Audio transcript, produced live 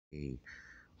Hey,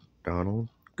 Donald,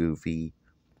 Goofy,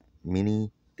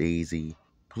 Minnie, Daisy,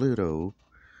 Pluto,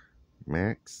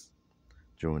 Max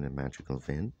join a magical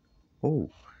event. Oh,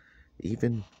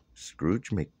 even Scrooge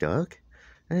McDuck?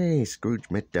 Hey, Scrooge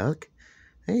McDuck.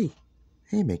 Hey,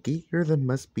 hey, Mickey, you're the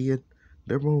must be a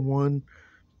number one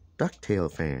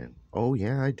Ducktail fan. Oh,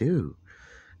 yeah, I do.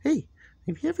 Hey,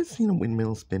 have you ever seen a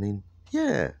windmill spinning?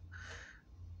 Yeah.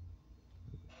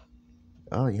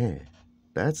 Oh, yeah.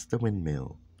 That's the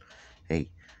windmill. Hey,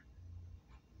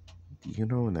 do you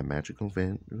know when that magical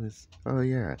event was? Oh,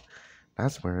 yeah.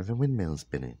 That's where the windmill's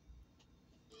spinning.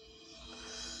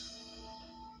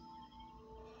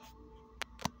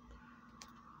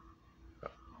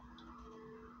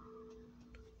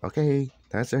 Okay,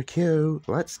 that's our cue.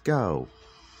 Let's go.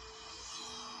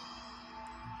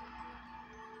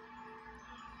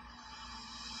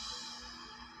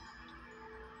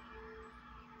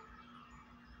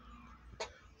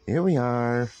 Here we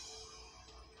are.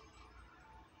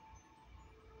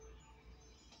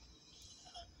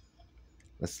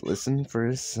 Let's listen for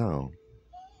his song.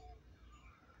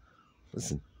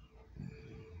 Listen,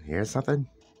 hear something?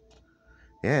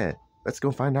 Yeah, let's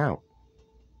go find out.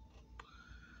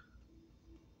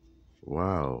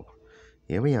 Whoa,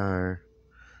 here we are.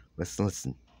 Let's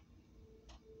listen.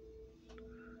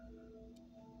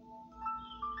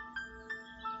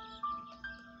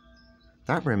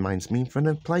 That reminds me from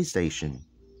the PlayStation.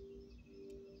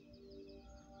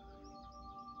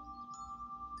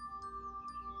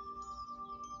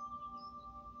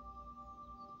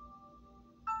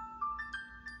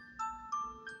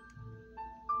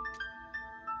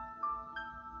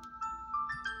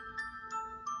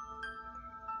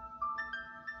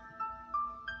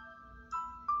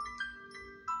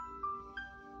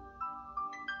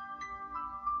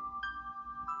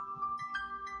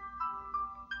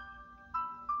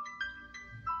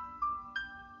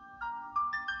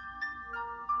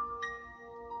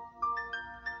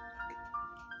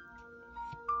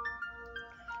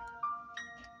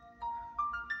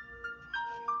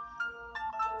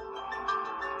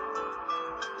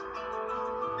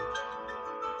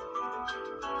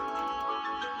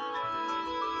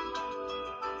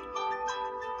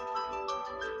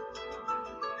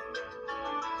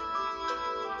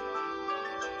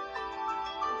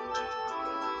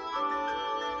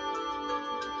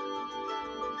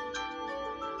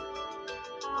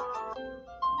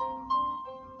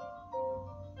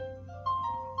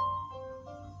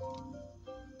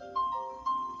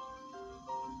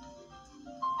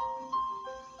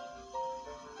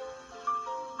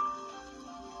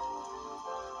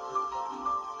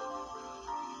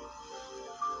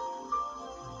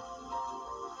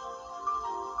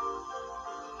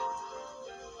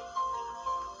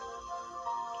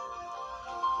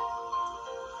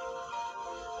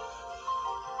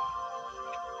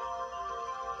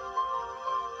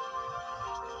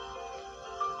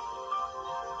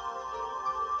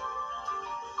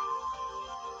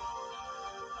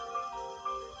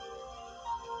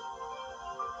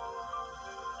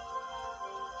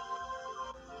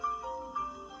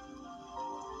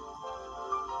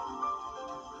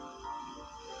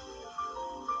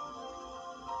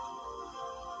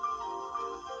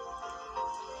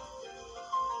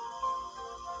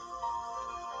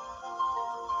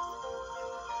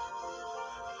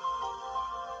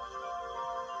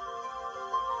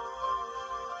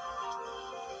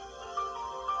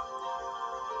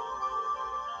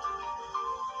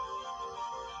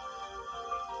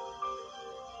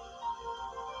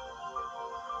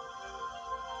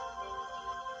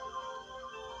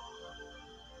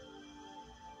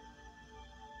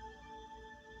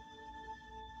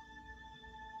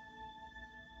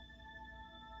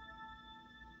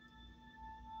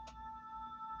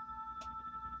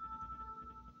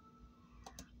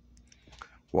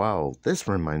 Wow, this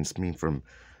reminds me from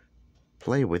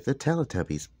Play with the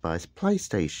Teletubbies by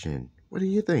PlayStation. What do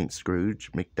you think,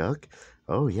 Scrooge McDuck?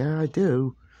 Oh, yeah, I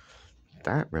do.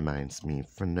 That reminds me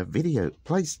from the video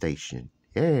PlayStation.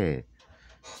 Yeah.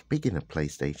 Speaking of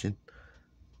PlayStation,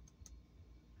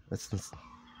 let's listen.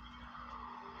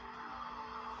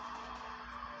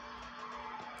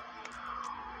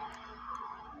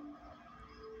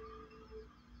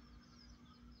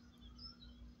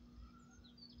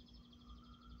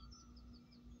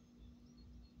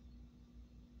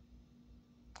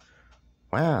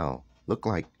 Wow, look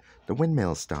like the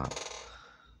windmill stopped.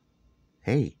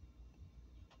 Hey,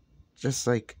 just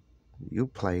like you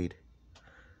played.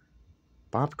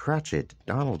 Bob Cratchit,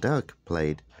 Donald Duck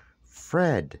played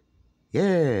Fred.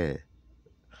 Yeah.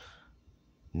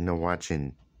 No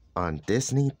watching on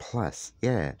Disney Plus.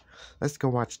 Yeah. Let's go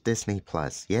watch Disney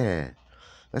Plus. Yeah.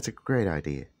 That's a great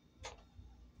idea.